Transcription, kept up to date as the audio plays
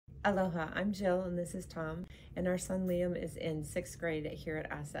Aloha, I'm Jill and this is Tom, and our son Liam is in 6th grade here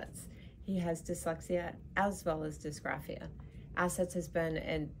at Assets. He has dyslexia as well as dysgraphia. Assets has been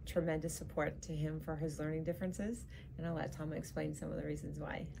a tremendous support to him for his learning differences, and I'll let Tom explain some of the reasons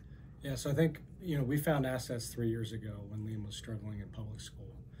why. Yeah, so I think, we found Assets 3 years ago when Liam was struggling in public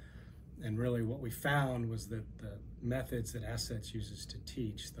school. And really what we found was that the methods that Assets uses to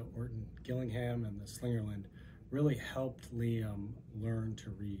teach, the Orton Gillingham and the Slingerland, really helped Liam learn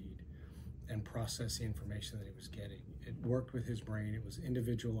to read and process the information that he was getting. It worked with his brain, it was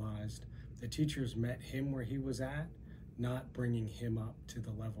individualized. The teachers met him where he was at, not bringing him up to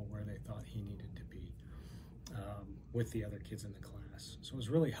the level where they thought he needed to be with the other kids in the class. So it was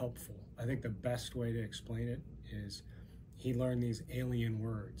really helpful. I think the best way to explain it is he learned these alien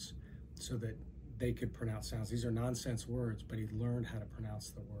words so that they could pronounce sounds. These are nonsense words, but he learned how to pronounce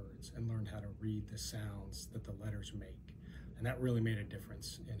the words and learned how to read the sounds that the letters make. And that really made a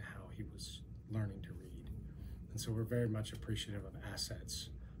difference in how he was learning to read. And so we're very much appreciative of Assets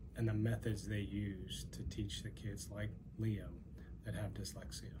and the methods they use to teach the kids like Liam that have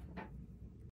dyslexia.